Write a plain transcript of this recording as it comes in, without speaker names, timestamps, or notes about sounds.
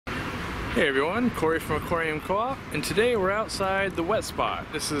Hey everyone, Corey from Aquarium Co-op, and today we're outside the Wet Spot.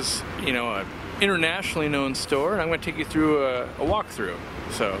 This is, an internationally known store, and I'm going to take you through a walkthrough.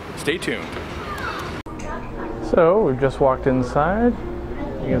 So stay tuned. So we've just walked inside.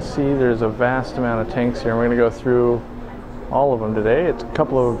 You can see there's a vast amount of tanks here. We're going to go through all of them today. It's a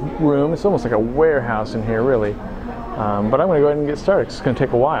couple of rooms. It's almost like a warehouse in here, really. But I'm going to go ahead and get started. It's going to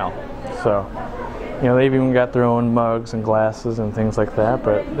take a while. So. They've even got their own mugs and glasses and things like that,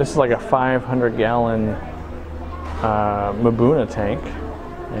 but this is like a 500-gallon Mabuna tank,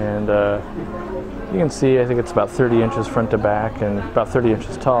 and you can see, I think it's about 30 inches front to back and about 30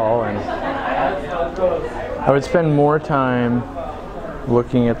 inches tall, and I would spend more time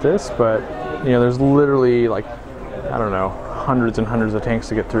looking at this, but there's literally like, I don't know, hundreds and hundreds of tanks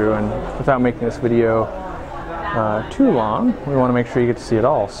to get through, and without making this video too long, we want to make sure you get to see it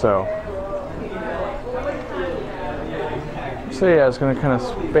all. So yeah, it's going to kind of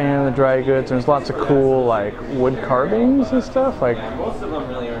span the dry goods. There's lots of cool like wood carvings and stuff. Like most of them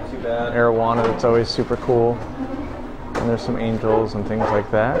really aren't too bad. Arowana, that's always super cool. And there's some angels and things like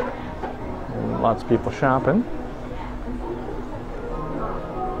that. And lots of people shopping.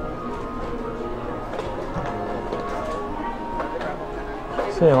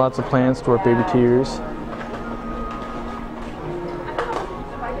 So yeah, lots of plants, store baby tears.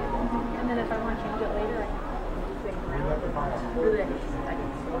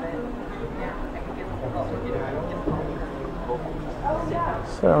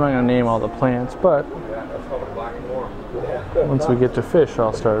 So I'm not going to name all the plants, but once we get to fish,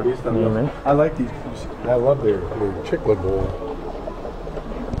 I'll start naming. I like these. I love their Cichlid bowl.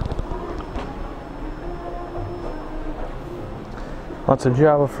 Lots of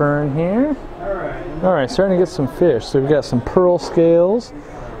Java fern here. Alright, starting to get some fish. So we've got some pearl scales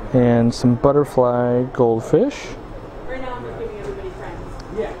and some butterfly goldfish.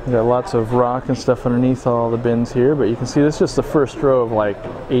 We've got lots of rock and stuff underneath all the bins here, but you can see this is just the first row of like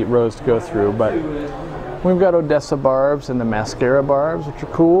 8 rows to go through. But we've got Odessa barbs and the mascara barbs, which are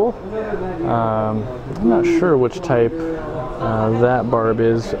cool. I'm not sure which type that barb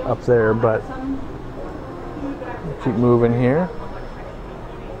is up there, but keep moving here.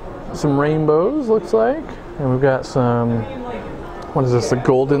 Some rainbows, looks like, and we've got some. What is this? The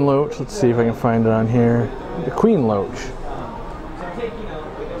golden loach. Let's see if I can find it on here. The queen loach.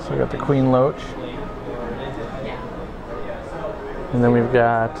 So we got the queen loach, and then we've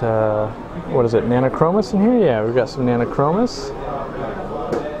got what is it, Nanochromis in here? Yeah, we've got some Nanochromis,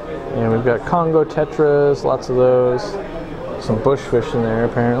 and we've got Congo tetras, lots of those. Some bushfish in there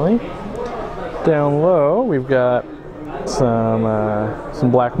apparently. Down low we've got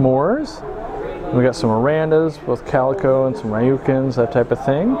some black moors. We got some Mirandas, both calico and some Ryukins, that type of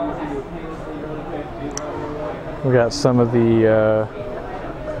thing. We got some of the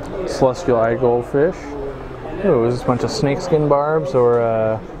celestial eye goldfish. Oh, is this a bunch of snakeskin barbs or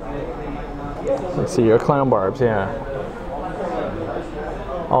let's see, clown barbs, yeah.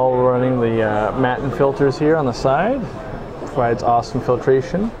 All running the matin filters here on the side. Provides awesome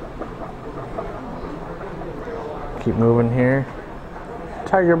filtration. Keep moving here.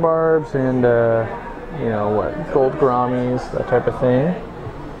 Tiger barbs and gold gouramis, that type of thing.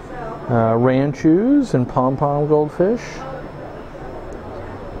 Ranchus and pom-pom goldfish.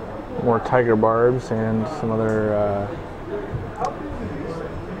 More tiger barbs and some other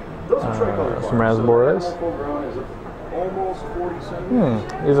some rasboras.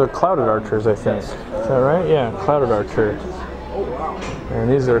 These are clouded archers, I think. Is that right? Yeah, clouded archer.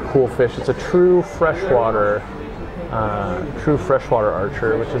 And these are cool fish. It's a true freshwater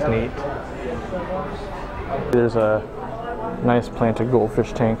archer, which is neat. There's a nice planted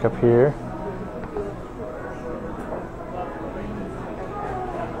goldfish tank up here.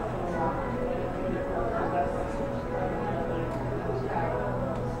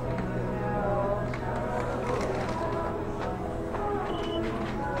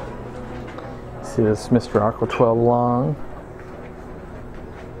 See this Mr. Aqua 12 long.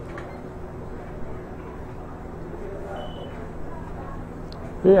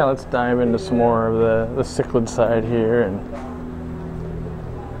 Yeah, let's dive into some more of the cichlid side here. And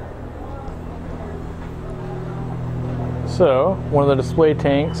so, one of the display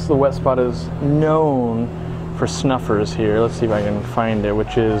tanks, the Wet Spot is known for snuffers here. Let's see if I can find it,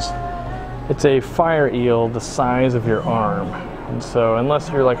 which is, it's a fire eel the size of your arm. And so, unless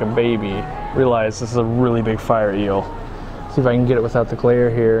you're like a baby, realize this is a really big fire eel. See if I can get it without the glare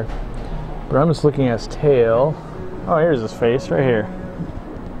here. But I'm just looking at his tail. Oh, here's his face right here.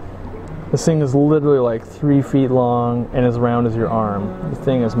 This thing is literally like 3 feet long and as round as your arm. The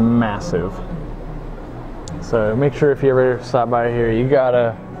thing is massive. So make sure if you ever stop by here, you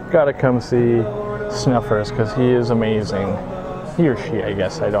gotta gotta come see Snuffers because he is amazing. He or she, I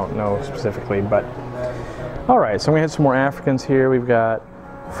guess, I don't know specifically, but alright, so I'm gonna hit some more Africans here. We've got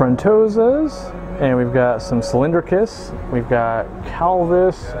Frontosas, and we've got some Cylindricus, we've got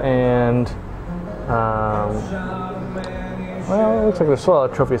Calvis, and well, it looks like there's still a lot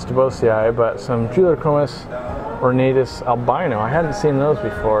of Tropheus debosii, but some Julidochromis ornatus albino. I hadn't seen those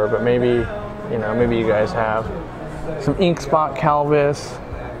before, but maybe, you know, maybe you guys have. Some ink spot Calvis,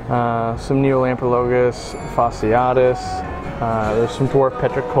 some Neolampologus fasciatus. There's some dwarf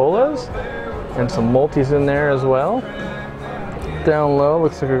petricolas and some multis in there as well. Down low,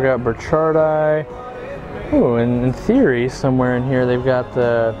 looks like we've got Burchardi. Ooh, and in theory, somewhere in here, they've got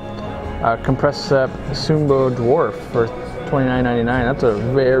the Compressep Sumbo dwarf for $29.99. That's a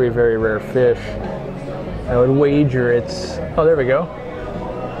very, very rare fish. I would wager it's, oh, there we go.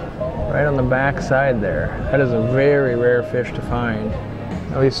 Right on the back side there. That is a very rare fish to find.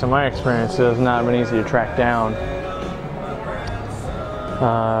 At least in my experience, it has not been easy to track down.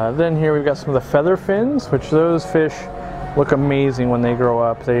 Then here we've got some of the feather fins, which those fish look amazing when they grow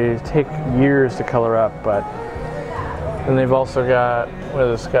up. They take years to color up, but then they've also got, well,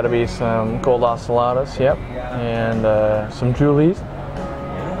 there's got to be some gold ocellatus, yep, and some Julies,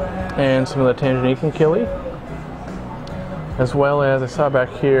 and some of the Tanganyika Kili, as well as I saw back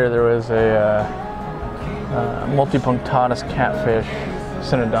here there was a multipunctatus catfish,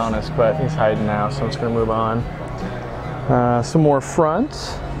 Synodontis, but he's hiding now, so I'm just going to move on. Some more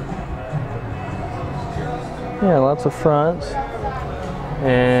fronts. Yeah, lots of fronts.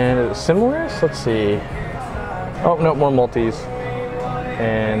 And similars? Let's see. Oh, no, more multis.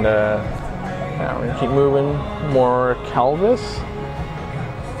 And now we're going to keep moving. More Calvis,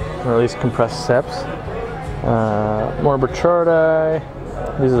 or at least compressed seps. More Burchardi.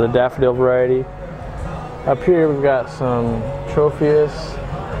 These are the daffodil variety. Up here we've got some Tropheus.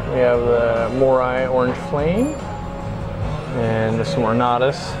 We have the Morai Orange Flame. And there's some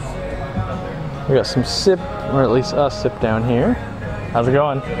Ornatus. We got some sip, or at least a sip down here. How's it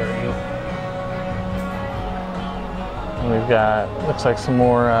going? And we've got, looks like some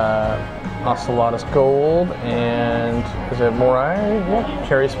more Ocellatus Gold, and is it Morai? Yep,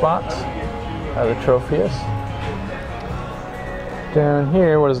 cherry spots. The Tropheus. Down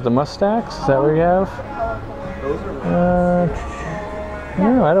here, what is the Mustax? Is that what we have?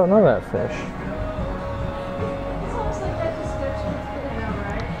 No, I don't know that fish.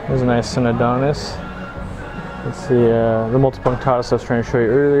 There's a nice Synodontis. Let's see, the multipunctatus I was trying to show you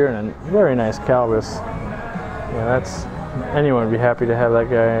earlier, and a very nice Calvis. Yeah, that's, anyone would be happy to have that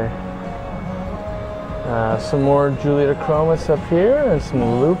guy. Some more Julidochromis up here, and some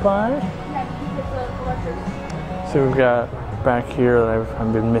Lupi. So we've got back here that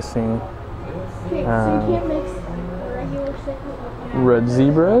I've been missing. Red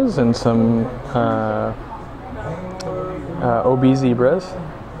zebras and some OB zebras.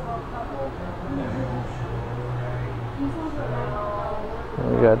 What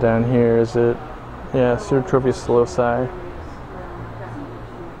we got down here, is it, yeah, Pseudotropheus solosi.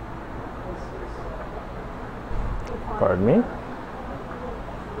 Pardon me.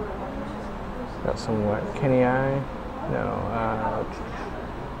 Got some what, Kenii? No,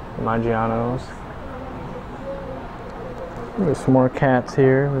 Magianos. There's some more cats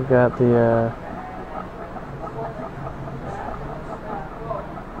here. We've got the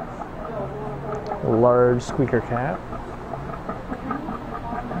large squeaker cat.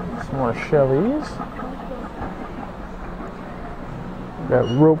 Some more Shellies. We've got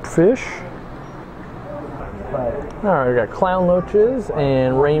rope fish. Alright, we've got clown loaches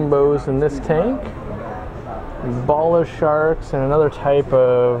and rainbows in this tank. Bala sharks and another type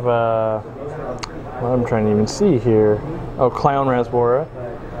of, well, I'm trying to even see here. Oh, clown rasbora.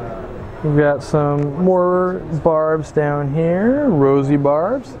 We've got some more barbs down here, rosy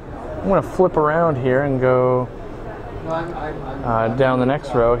barbs. I'm going to flip around here and go down the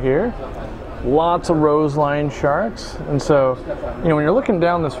next row here. Lots of rose-line sharks. And so, you know, when you're looking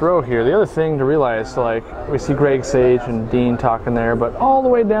down this row here, the other thing to realize, like, we see Greg Sage and Dean talking there, but all the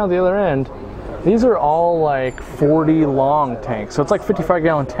way down the other end, these are all like 40 long tanks. So it's like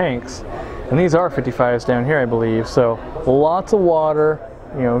 55-gallon tanks. And these are 55s down here, I believe. So lots of water,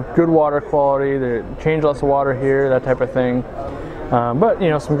 you know, good water quality. They change lots of water here, that type of thing. But, you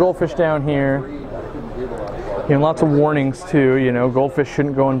know, some goldfish down here. You know, lots of warnings too, you know, goldfish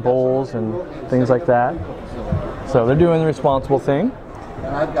shouldn't go in bowls and things like that. So they're doing the responsible thing.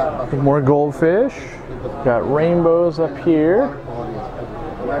 More goldfish. Got rainbows up here.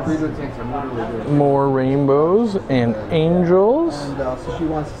 More rainbows and angels.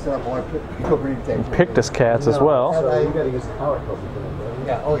 And Pictus cats as well.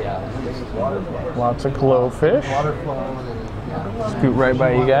 Yeah, oh yeah. This is water. Lots of glowfish. Water flowing and Scoot right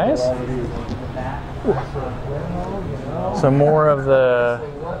by you guys. Some more of the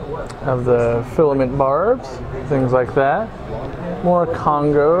filament barbs, things like that. More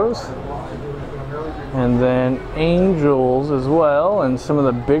Congos. And then angels as well, and some of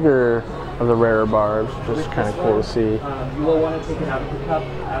the bigger of the rarer barbs, which is kind of cool to see. You will want to take it out of the cup,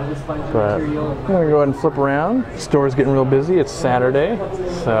 out of the sponge But material. I'm gonna go ahead and flip around. The store's getting real busy. It's Saturday,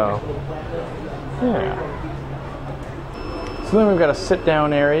 so yeah. So then we've got a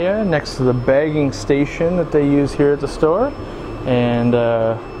sit-down area next to the bagging station that they use here at the store. And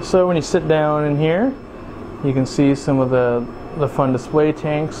so when you sit down in here, you can see some of the fun display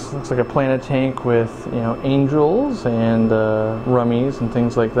tanks. Looks like a planet tank with, you know, angels and rummies and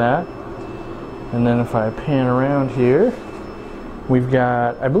things like that. And then if I pan around here, we've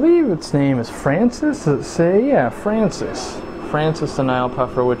got, I believe its name is Francis. Does it say? Yeah, Francis. Francis the Nile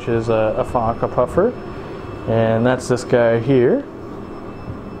Puffer, which is a Fahaka puffer. And that's this guy here.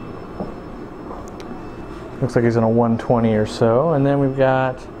 Looks like he's in a 120 or so. And then we've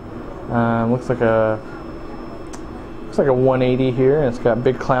got, looks like a 180 here. And it's got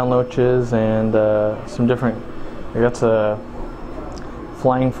big clown loaches and some different, that's a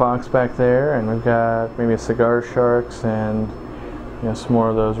flying fox back there. And we've got maybe a cigar sharks and, you know, some more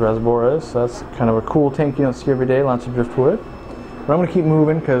of those rasboras. So that's kind of a cool tank you don't see every day, lots of driftwood. But I'm going to keep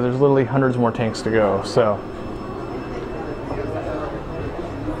moving because there's literally hundreds more tanks to go. So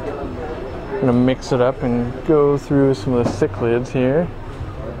I'm going to mix it up and go through some of the cichlids here.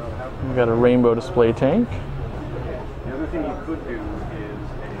 We've got a rainbow display tank. the other thing you could do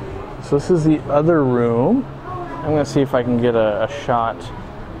is So this is the other room. I'm going to see if I can get a shot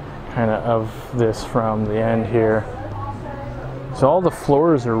kind of this from the end here. So all the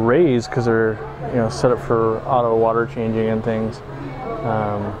floors are raised because they're, you know, set up for auto water changing and things.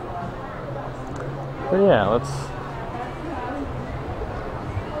 But yeah, let's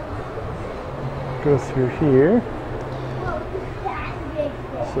go through here.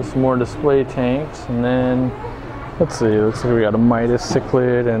 So some more display tanks, and then let's see. Looks like we got a Midas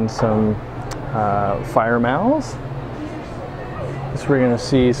cichlid and some fire mouths. So we're gonna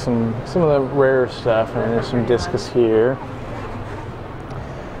see some of the rare stuff, and there's some discus here.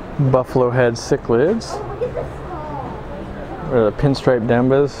 Buffalo head cichlids, or the pinstripe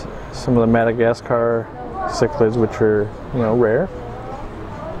dembas, some of the Madagascar cichlids, which are, you know, rare.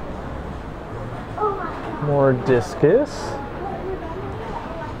 More discus.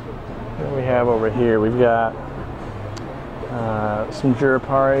 What we have over here, we've got some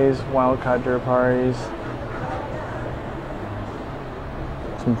Juraparis, wild-caught Juraparis,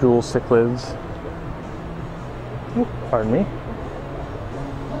 some jewel cichlids. Oop, pardon me.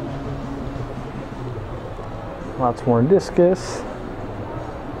 Lots more discus.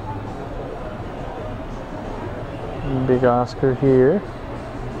 Big Oscar here.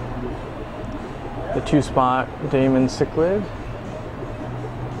 The 2-spot Damon cichlid.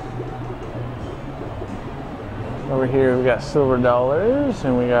 Over here we got silver dollars,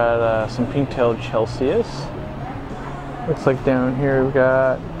 and we got some pink-tailed Chelseas. Looks like down here we've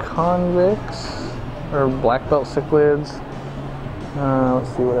got convicts, or black belt cichlids. Let's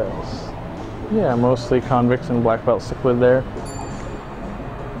see what else. Yeah, mostly convicts and black belt cichlid there.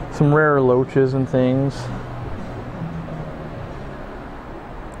 Some rare loaches and things.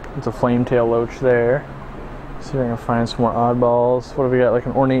 It's a flame-tail loach there. See if I can find some more oddballs. What have we got? Like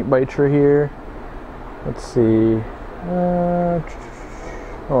an ornate bicher here. Let's see. Oh,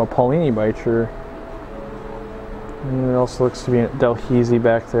 a Paulini bicher. And it also looks to be a Delhaize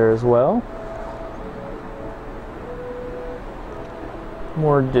back there as well.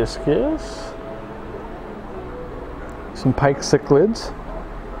 More discus. Some pike cichlids.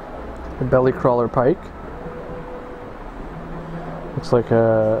 A belly crawler pike. Looks like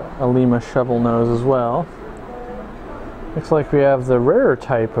a Lima shovel nose as well. Looks like we have the rarer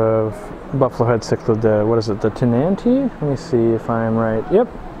type of buffalo head cichlid, what is it, the Tenanti? Let me see if I'm right. Yep.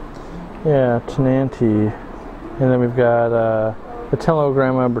 Yeah, Tenanti. And then we've got the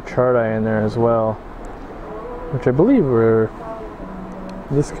Telogramma burchardi in there as well, which I believe were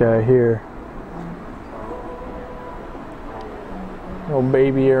this guy here. Little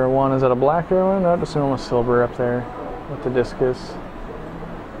baby arowana. Is that a black arowana? No, just almost silver up there with the discus.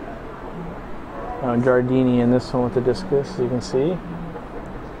 Giardini in this one with the discus, as you can see.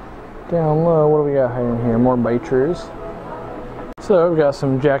 Down low, what do we got hiding here? More bichers. So we've got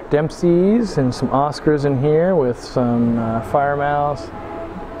some Jack Dempseys and some Oscars in here with some fire mouths.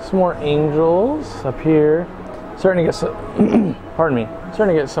 Some more angels up here. Starting to get some, pardon me,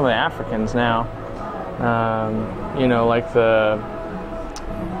 starting to get some of the Africans now. You know, like the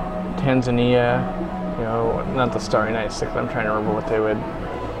Tanzania, you know, not the Starry Night cichlid, I'm trying to remember what they would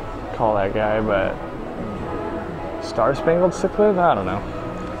call that guy, but Star Spangled Cichlid? I don't know.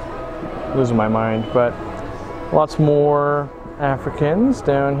 Losing my mind, but lots more Africans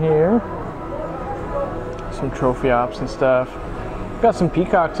down here. Some trophy ops and stuff. Got some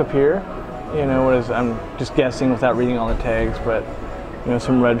peacocks up here. You know, I'm just guessing without reading all the tags, but you know,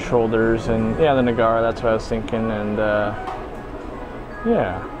 some red shoulders and yeah, the Nagara, that's what I was thinking, and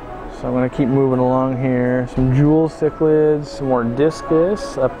yeah. So I'm gonna keep moving along here. Some jewel cichlids, some more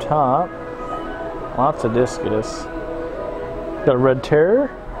discus up top. Lots of discus. Got a red terror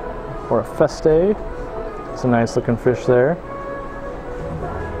or a feste. It's a nice looking fish there.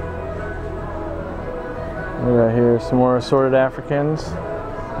 We got here some more assorted Africans.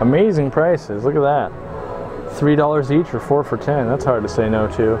 Amazing prices, look at that. $3 each or 4 for 10. That's hard to say no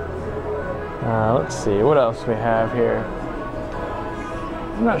to. Let's see, what else we have here?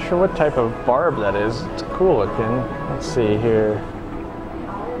 I'm not sure what type of barb that is. It's cool looking. Let's see here.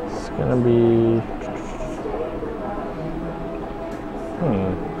 It's gonna be...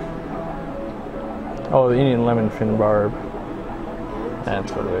 Oh, the Indian lemon fin barb.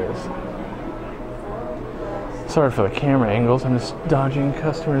 That's what it is. Sorry for the camera angles. I'm just dodging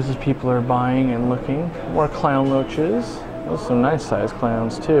customers as people are buying and looking. More clown loaches. Those are some nice sized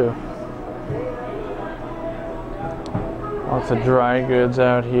clowns too. Lots of dry goods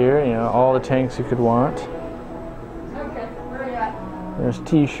out here. You know, all the tanks you could want. There's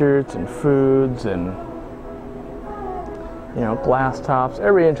t-shirts and foods and, you know, glass tops.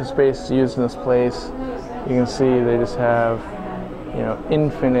 Every inch of space is used in this place. You can see they just have, you know,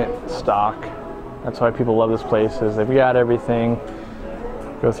 infinite stock. That's why people love this place, is they've got everything.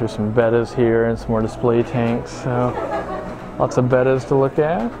 Go through some bettas here and some more display tanks. So lots of bettas to look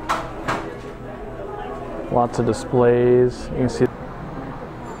at. Lots of displays. You can see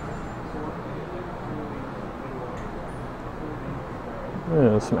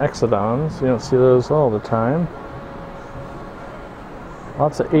some exodons. You don't see those all the time.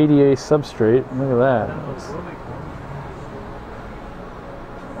 Lots of ADA substrate. Look at that.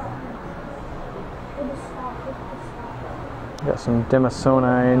 Got some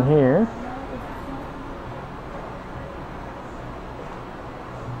Demasoni in here.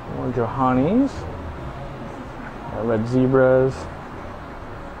 More Johannies. Red zebras.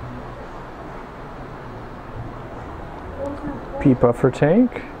 Pea puffer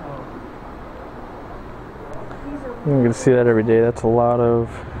tank. You're going to see that every day. That's a lot of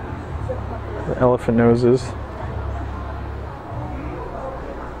elephant noses.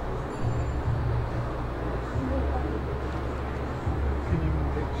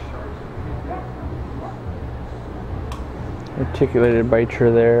 Articulated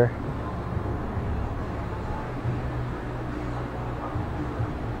biture there.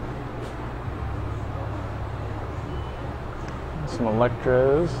 Some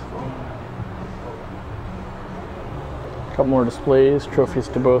Electros. A couple more displays, trophies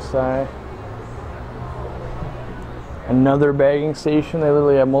to both sides. Another bagging station. They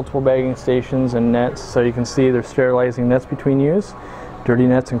literally have multiple bagging stations and nets, so you can see they're sterilizing nets between use. Dirty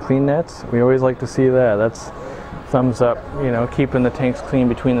nets and clean nets. We always like to see that. That's thumbs up, you know, keeping the tanks clean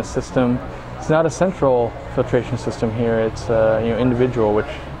between the system. It's not a central filtration system here. It's you know, individual, which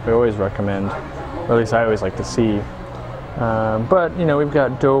we always recommend, or at least I always like to see. But you know, we've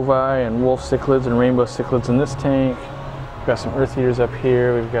got Dovi and wolf cichlids and rainbow cichlids in this tank. We've got some earth eaters up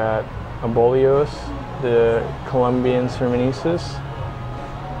here. We've got Abolios, the Colombian Cermenesis.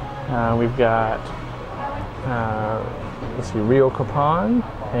 We've got let's see, Rio Capon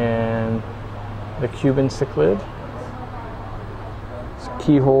and the Cuban cichlid. Some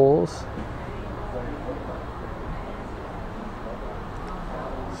keyholes.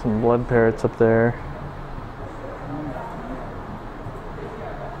 Some blood parrots up there.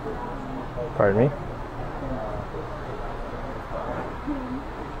 Pardon me.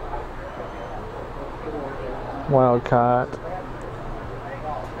 Wild caught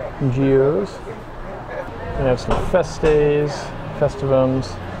geos. We have some festes,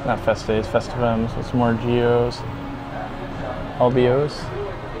 festivums, not festes, festivums with some more geos, albios.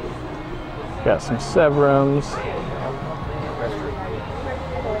 Got some severums.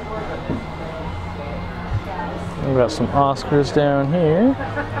 We've got some Oscars down here.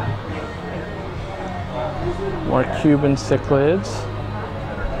 More Cuban cichlids.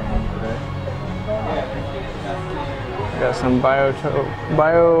 Got some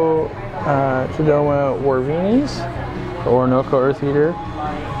Biotodoma warvinis, the Orinoco earth eater.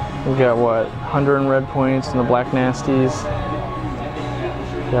 We've got what, Honduran red points and the black nasties.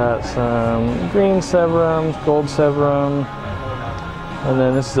 Got some green severums, gold severum, And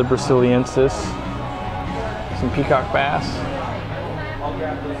then this is a Brasiliensis. Some peacock bass.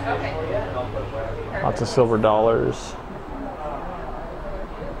 Lots of silver dollars.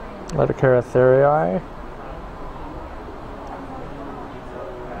 Letocaratharii.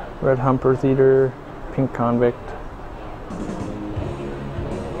 Red humper theater. Pink convict.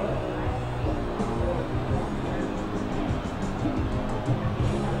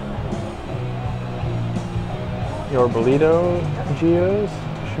 Orbolito geos.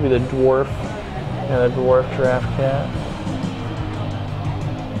 Should be the dwarf. Yeah, the dwarf giraffe cat.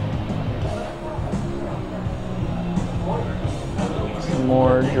 Some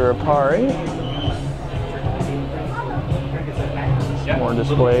more Jurapari. Some more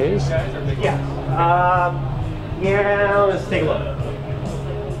displays. Yeah, let's take a look.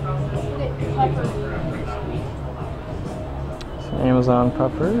 Some Amazon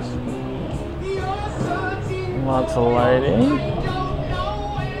puffers. Lots of lighting.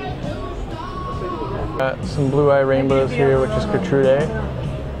 Got some blue eye rainbows here, which is Cichlid.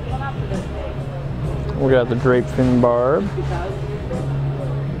 We got the drape fin barb.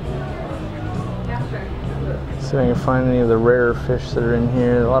 See if I can find any of the rarer fish that are in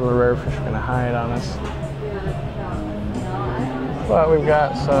here. A lot of the rare fish are going to hide on us. But we've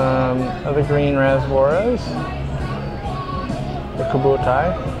got some of the green rasboras, the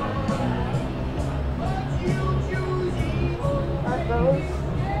kubutai.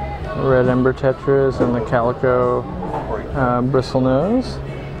 Red ember tetras and the calico bristlenose.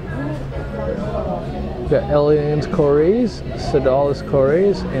 We've got Elian's cories, Sedalis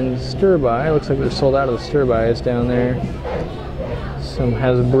cories, and sturbai. Looks like they're sold out of the sturbais down there. Some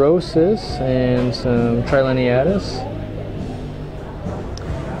hasbrosis and some trileniatus.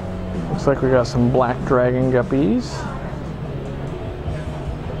 Looks like we got some black dragon guppies.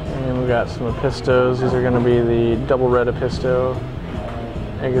 And we got some apistos. These are going to be the double red apisto.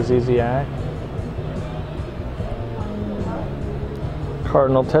 Agazizii.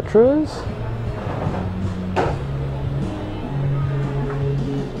 Cardinal tetras.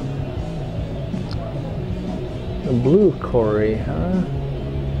 The blue cory, huh?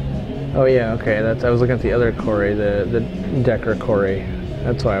 Oh yeah, okay. I was looking at the other cory, the Decker cory.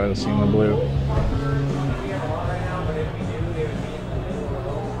 That's why I wasn't seeing the blue.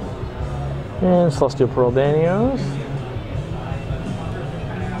 And Celestial Pearl Danios.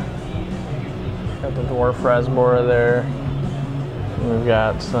 Got the dwarf rasbora there. And we've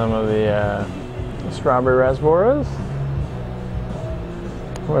got some of the strawberry rasboras.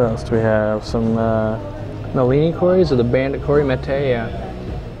 What else do we have? Some Nalini cories, or the bandit cory, Mete, yeah.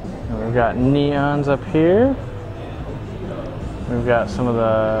 And we've got neons up here. We've got some of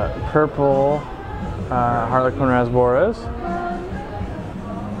the purple harlequin rasboras.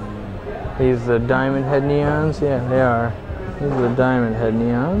 These are the diamond head neons. Yeah, they are. These are the diamond head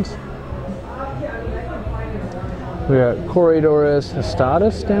neons. We got Corydoras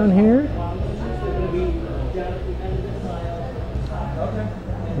hastatus down here.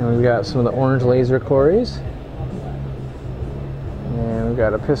 And we've got some of the orange laser cories. And we've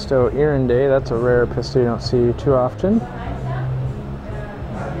got Apisto irinde. That's a rare apisto you don't see too often.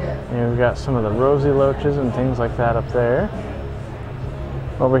 And we've got some of the rosy loaches and things like that up there.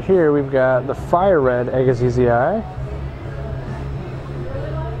 Over here we've got the fire red Agazizii.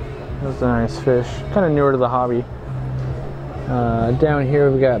 That's a nice fish. Kind of newer to the hobby. Down here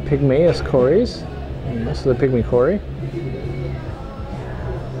we've got Pygmaeus cories. And this is the pygmy cory.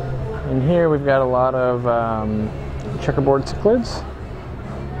 And here we've got a lot of checkerboard cichlids.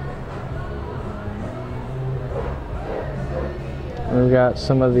 And we've got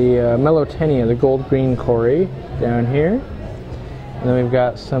some of the Melotenia, the gold green cory down here. And then we've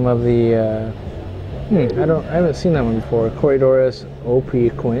got some of the I haven't seen that one before. Corydoras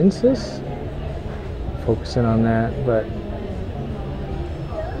opiequensis. Focusing on that, but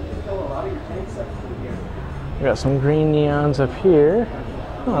we got some green neons up here.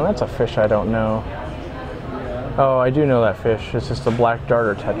 Oh, that's a fish I don't know. Oh, I do know that fish. It's just a black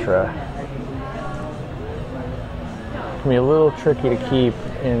darter tetra. It can be a little tricky to keep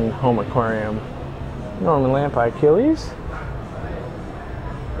in home aquarium. Norman Lampi Achilles.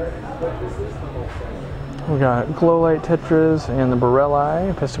 We got glow light tetras and the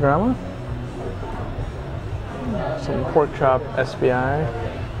Borelli pistogramma. Some pork chop SBI,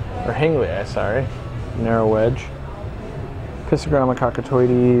 or Henglei, sorry, narrow wedge. Pistogramma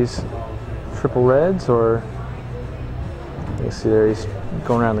cockatoides, triple reds, or you see there he's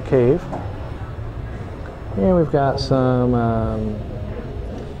going around the cave. And we've got some,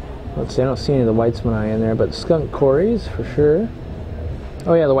 let's see, I don't see any of the Weitzmanni in there, but skunk cories for sure.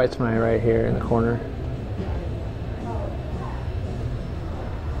 Oh yeah, the Weitzmanni right here in the corner.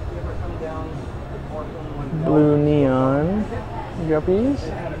 guppies.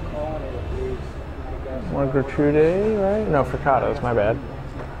 More Gertrude, right? No, fricatas, my bad.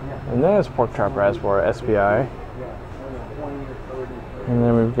 And there's pork chop raspberry, SBI. And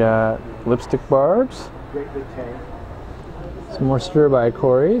then we've got lipstick barbs. Some more stir-by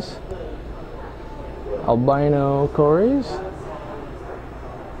cories. Albino cories.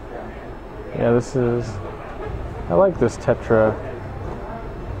 Yeah, this is... I like this tetra.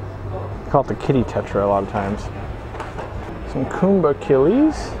 I call it the kitty tetra a lot of times. Some Kumba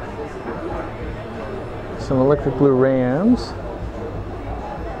killies. Some electric blue rams.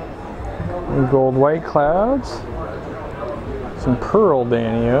 And gold white clouds. Some pearl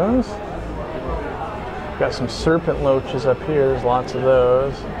danios. Got some serpent loaches up here. There's lots of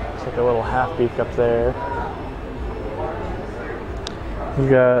those. It's like a little half beak up there. We've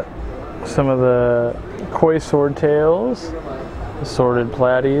got some of the koi swordtails, assorted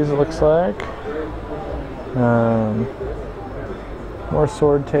platies, it looks like. More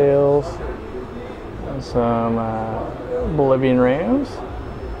swordtails. Some Bolivian rams.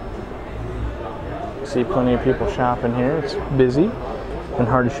 See plenty of people shopping here. It's busy and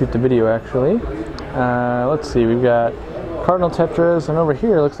hard to shoot the video actually. Let's see, we've got cardinal tetras, and over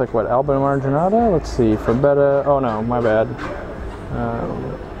here looks like what, albino marginata? Let's see, for betta, oh no, my bad.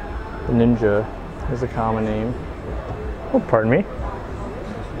 The ninja is a common name. Oh, pardon me.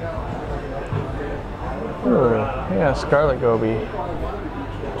 Oh, yeah, scarlet goby.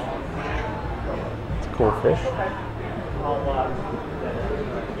 It's a cool fish.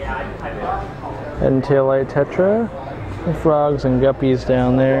 Head and tail light tetra. Some frogs and guppies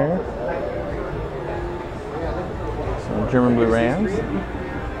down there. Some German blue rams.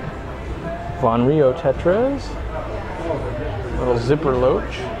 Von Rio tetras. Little zipper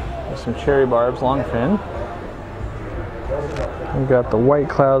loach. With some cherry barbs, longfin. We've got the white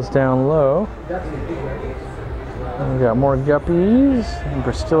clouds down low. And we've got more guppies and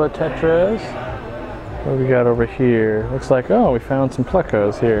Bristilla tetras. What do we got over here? Looks like, oh, we found some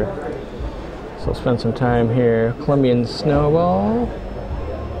plecos here. So we'll spend some time here. Colombian snowball.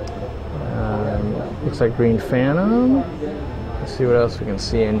 Looks like green phantom. Let's see what else we can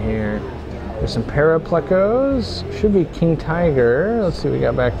see in here. There's some paraplecos. Should be king tiger. Let's see what we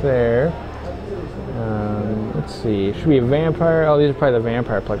got back there. Let's see. Should be a vampire. Oh, these are probably the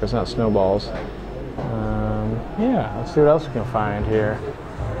vampire plecos, not snowballs. Yeah, let's see what else we can find here.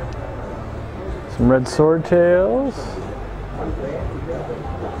 Some red swordtails.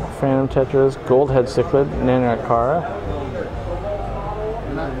 Phantom tetras, gold head cichlid, Nanacara.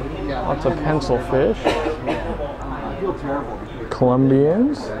 Lots of pencil fish.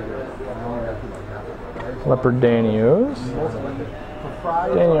 Colombians. Leopard danios.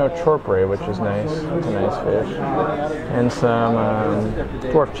 Danio chorpre, which is nice. That's a nice fish. And some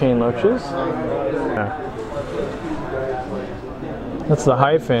dwarf chain loaches. Yeah. That's the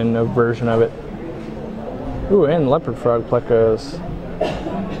hyphen of version of it. Ooh, and leopard frog plecos.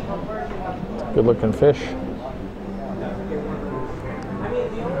 Good looking fish.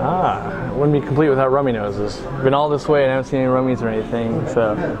 Ah, it wouldn't be complete without rummy noses. Been all this way and I haven't seen any rummies or anything,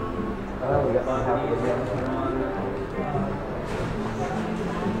 so.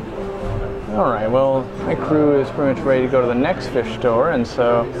 Alright, well, my crew is pretty much ready to go to the next fish store, and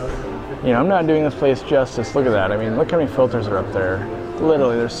so, you know, I'm not doing this place justice. Look at that. I mean, look how many filters are up there.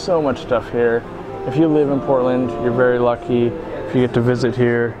 Literally, there's so much stuff here. If you live in Portland, you're very lucky. If you get to visit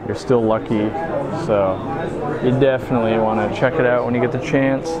here, you're still lucky. So, you definitely want to check it out when you get the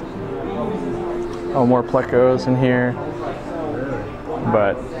chance. Oh, more plecos in here.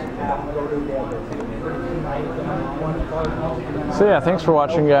 But, so yeah, thanks for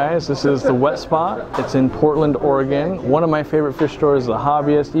watching, guys. This is the Wet Spot. It's in Portland, Oregon. One of my favorite fish stores is a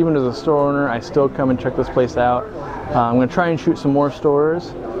hobbyist. Even as a store owner, I still come and check this place out. I'm going to try and shoot some more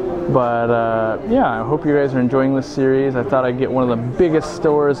stores. But yeah, I hope you guys are enjoying this series. I thought I'd get one of the biggest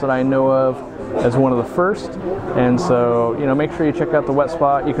stores that I know of as one of the first. And so, you know, make sure you check out the Wet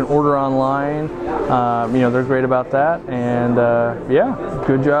Spot. You can order online. You know, they're great about that. And yeah,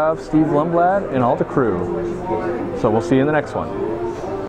 good job, Steve Lundblad and all the crew. So we'll see you in the next one.